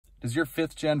Does your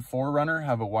 5th gen 4Runner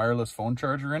have a wireless phone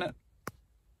charger in it?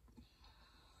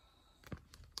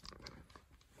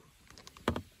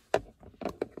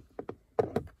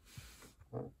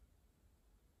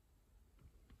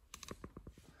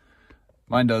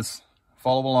 Mine does.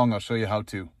 Follow along, I'll show you how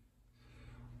to.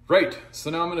 Right, so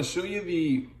now I'm going to show you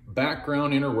the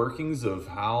background inner workings of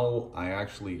how I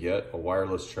actually get a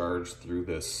wireless charge through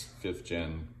this 5th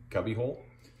gen cubby hole.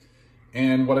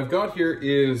 And what I've got here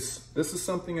is, this is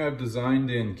something I've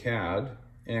designed in CAD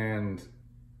and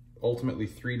ultimately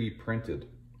 3D printed.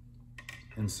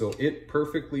 And so it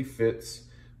perfectly fits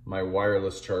my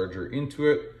wireless charger into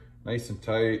it, nice and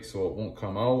tight so it won't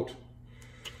come out.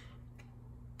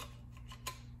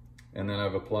 And then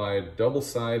I've applied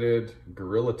double-sided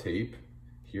Gorilla Tape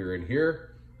here and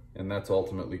here, and that's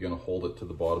ultimately going to hold it to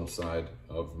the bottom side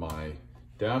of my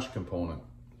dash component.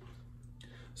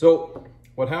 So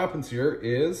what happens here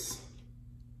is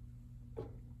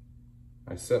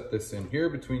I set this in here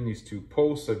between these two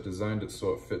posts. I've designed it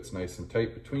so it fits nice and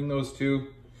tight between those two.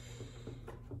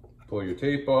 Pull your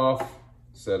tape off,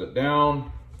 set it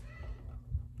down,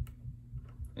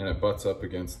 and it butts up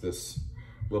against this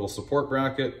little support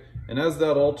bracket. And as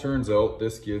that all turns out,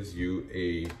 this gives you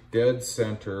a dead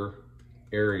center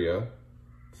area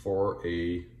for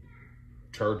a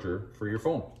charger for your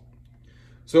phone.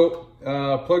 So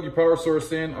plug your power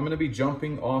source in. I'm going to be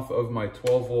jumping off of my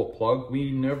 12-volt plug.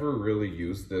 We never really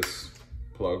use this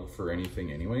plug for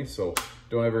anything anyway, so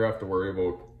don't ever have to worry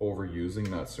about overusing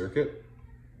that circuit.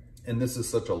 And this is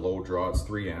such a low draw, it's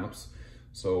 3 amps.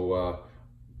 So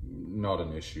not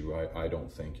an issue, I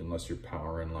don't think, unless you're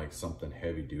powering like something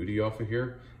heavy duty off of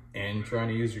here and trying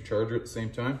to use your charger at the same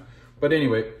time. But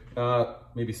anyway,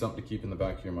 maybe something to keep in the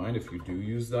back of your mind if you do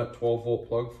use that 12-volt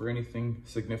plug for anything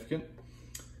significant.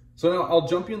 So now I'll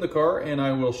jump you in the car and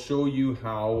I will show you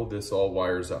how this all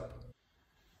wires up.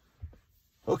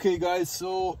 Okay guys,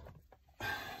 so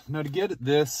now to get at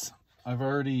this, I've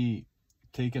already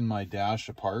taken my dash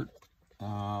apart,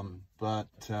 but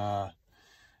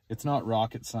it's not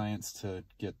rocket science to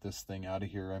get this thing out of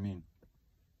here. I mean,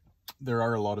 there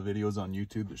are a lot of videos on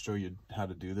YouTube that show you how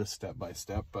to do this step by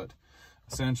step, but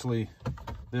essentially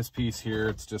this piece here,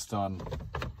 it's just on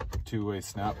 2-way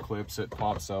snap clips. It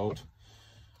pops out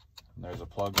and there's a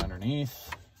plug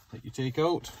underneath that you take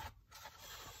out.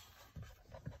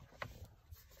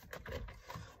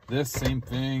 This same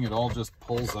thing, it all just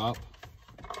pulls up.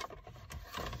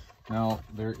 Now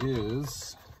there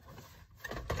is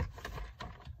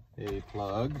a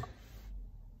plug,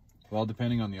 well,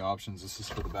 depending on the options, this is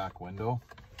for the back window.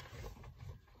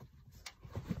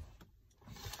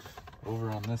 Over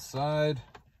on this side,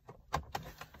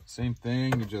 same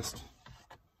thing, you just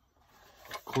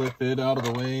clip it out of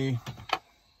the way,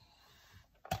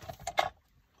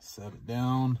 set it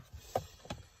down.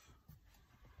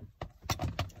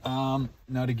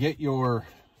 Now to get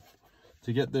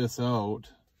this out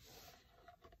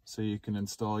so you can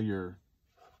install your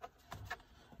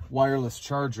wireless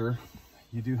charger,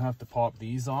 you do have to pop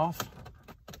these off,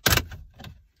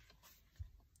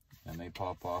 and they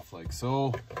pop off like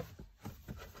so.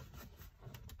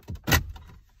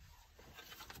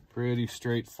 Pretty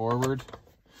straightforward.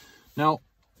 Now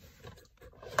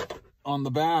on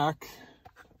the back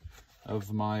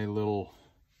of my little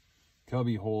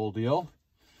cubby hole deal,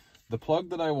 the plug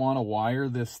that I want to wire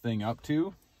this thing up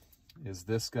to is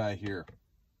this guy here,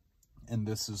 and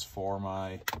this is for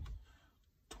my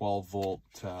 12-volt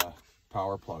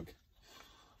power plug.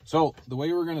 So the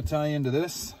way we're going to tie into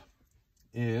this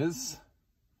is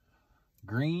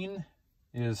green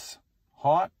is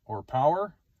hot or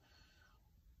power,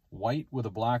 white with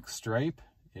a black stripe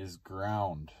is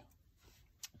ground,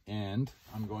 and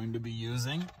I'm going to be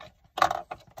using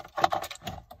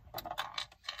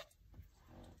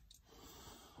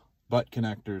butt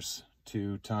connectors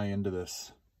to tie into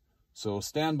this. So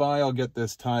stand by, I'll get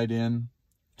this tied in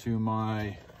to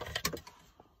my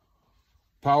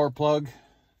power plug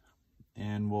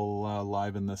and we'll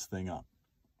liven this thing up.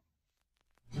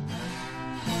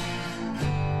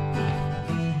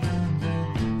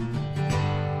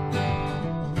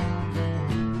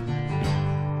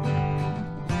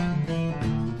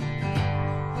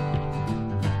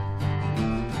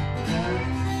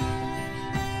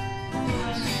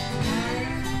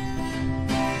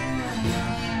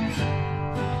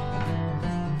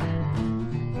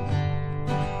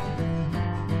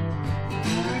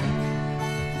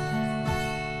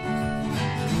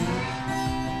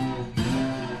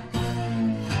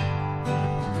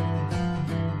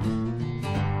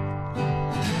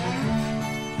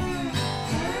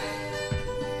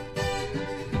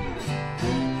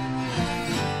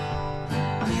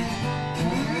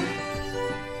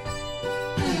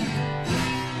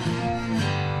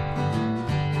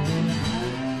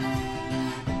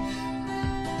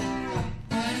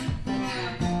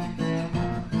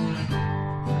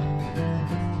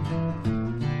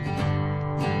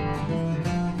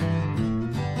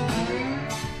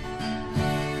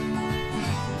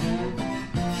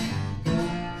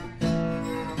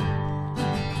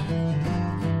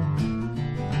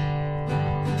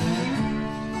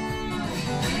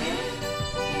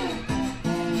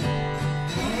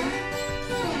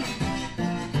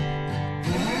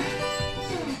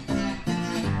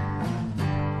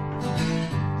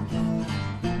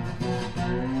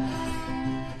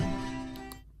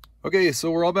 Okay,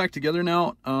 so we're all back together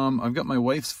now. I've got my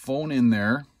wife's phone in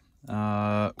there.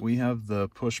 We have the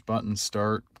push button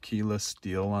start keyless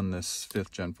deal on this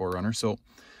 5th Gen 4Runner. So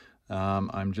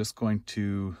I'm just going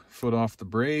to foot off the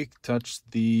brake, touch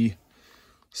the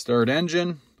start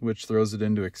engine, which throws it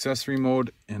into accessory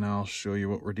mode, and I'll show you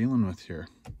what we're dealing with here.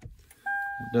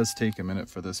 It does take a minute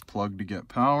for this plug to get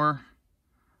power.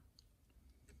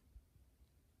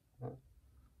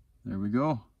 There we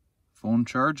go, phone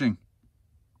charging.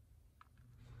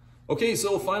 Okay,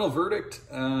 so final verdict.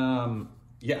 Wireless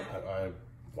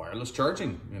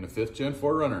charging in a 5th Gen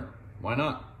 4Runner. Why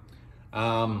not?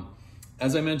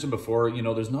 As I mentioned before, you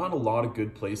know, there's not a lot of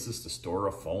good places to store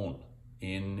a phone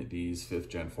in these 5th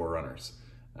Gen 4Runners.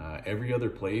 Every other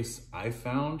place I've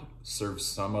found serves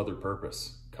some other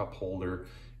purpose. Cup holder,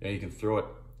 you know, you can throw it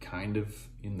kind of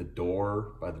in the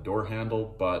door, by the door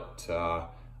handle, but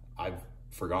I've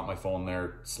forgot my phone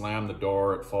there, slammed the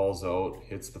door, it falls out,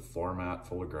 hits the floor mat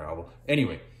full of gravel.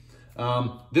 Anyway,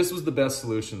 this was the best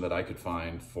solution that I could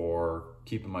find for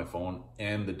keeping my phone.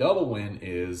 And the double win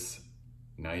is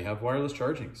now you have wireless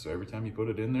charging. So every time you put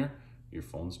it in there, your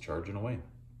phone's charging away.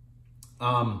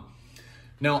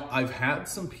 Now I've had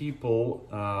some people,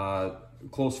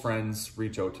 close friends,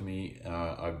 reach out to me.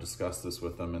 I've discussed this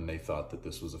with them and they thought that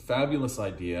this was a fabulous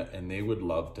idea and they would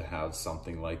love to have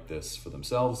something like this for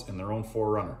themselves in their own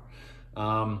 4Runner.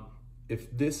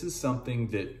 If this is something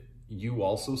that you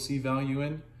also see value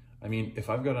in, I mean, if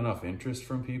I've got enough interest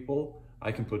from people,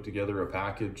 I can put together a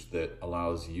package that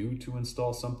allows you to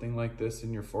install something like this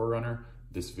in your 4Runner.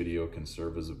 This video can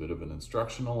serve as a bit of an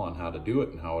instructional on how to do it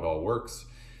and how it all works.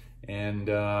 And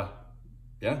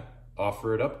yeah,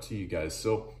 offer it up to you guys.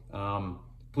 So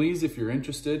please, if you're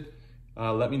interested,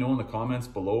 let me know in the comments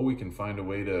below. We can find a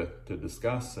way to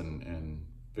discuss and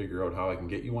figure out how I can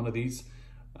get you one of these.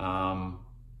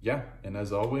 Yeah, and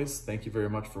as always, thank you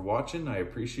very much for watching. I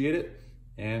appreciate it.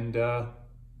 And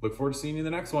look forward to seeing you in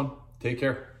the next one. Take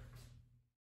care.